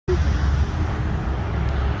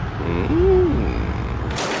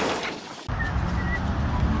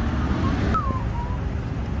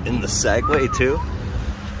the Segway too?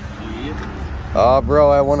 Yeah. Oh, bro,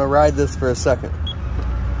 I want to ride this for a second.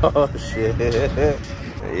 Oh, shit.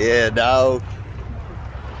 Yeah, dog.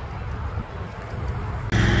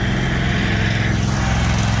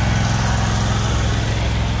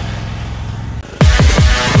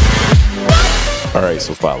 All right,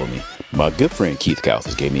 so follow me. My good friend Keith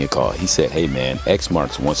Kalfas gave me a call. He said, hey man,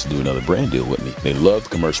 Exmark wants to do another brand deal with me. They loved the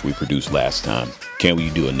commercial we produced last time. Can we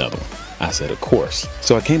do another one? I said, of course.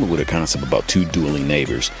 So I came up with a concept about two dueling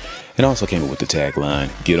neighbors and also came up with the tagline,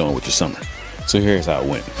 get on with your summer. So here's how it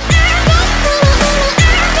went.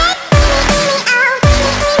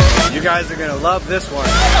 You guys are gonna love this one.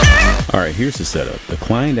 All right, here's the setup. The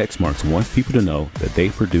client Exmark wants people to know that they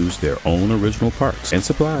produce their own original parts and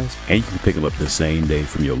supplies, and you can pick them up the same day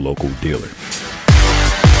from your local dealer.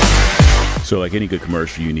 So like any good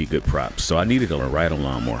commercial, you need good props. So I needed a ride-on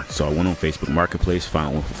lawnmower. So I went on Facebook Marketplace,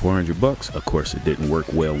 found one for $400. Of course, it didn't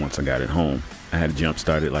work well once I got it home. I had to jump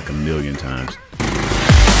start it like a million times.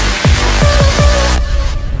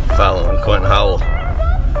 Following Quentin Howell.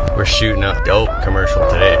 We're shooting a dope commercial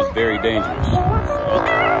today. It's very dangerous.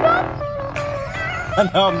 I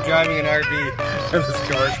know I'm driving an RV for this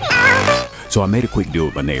commercial. So I made a quick deal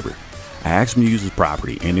with my neighbor. I asked him to use his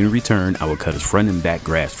property, and in return, I would cut his front and back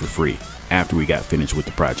grass for free after we got finished with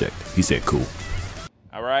the project. He said, cool.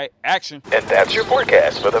 All right, action. And that's your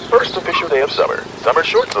forecast for the first official day of summer. Summer's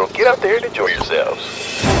short, so get out there and enjoy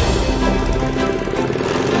yourselves.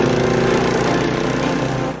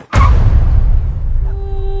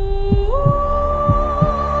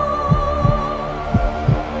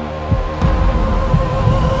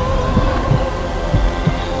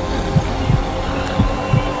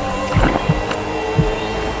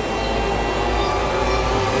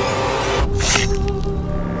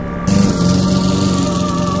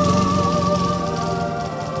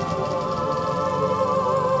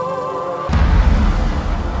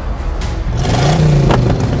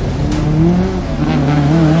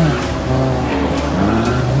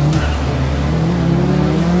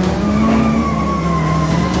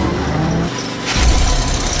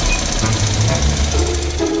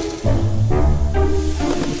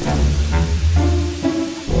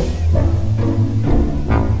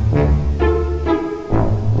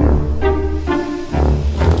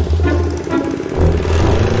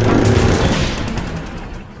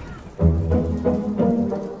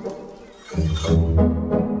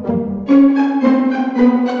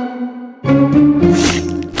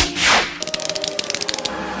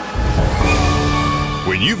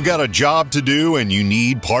 When you've got a job to do and you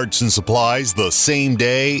need parts and supplies the same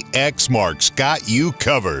day, Exmark's got you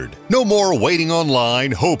covered. No more waiting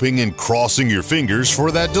online, hoping and crossing your fingers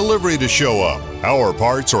for that delivery to show up. Our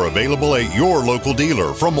parts are available at your local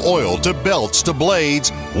dealer, from oil to belts to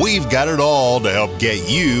blades. We've got it all to help get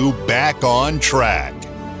you back on track.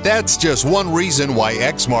 That's just one reason why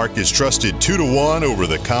Exmark is trusted 2-to-1 over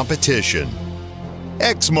the competition.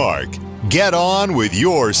 Exmark, get on with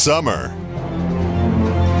your summer.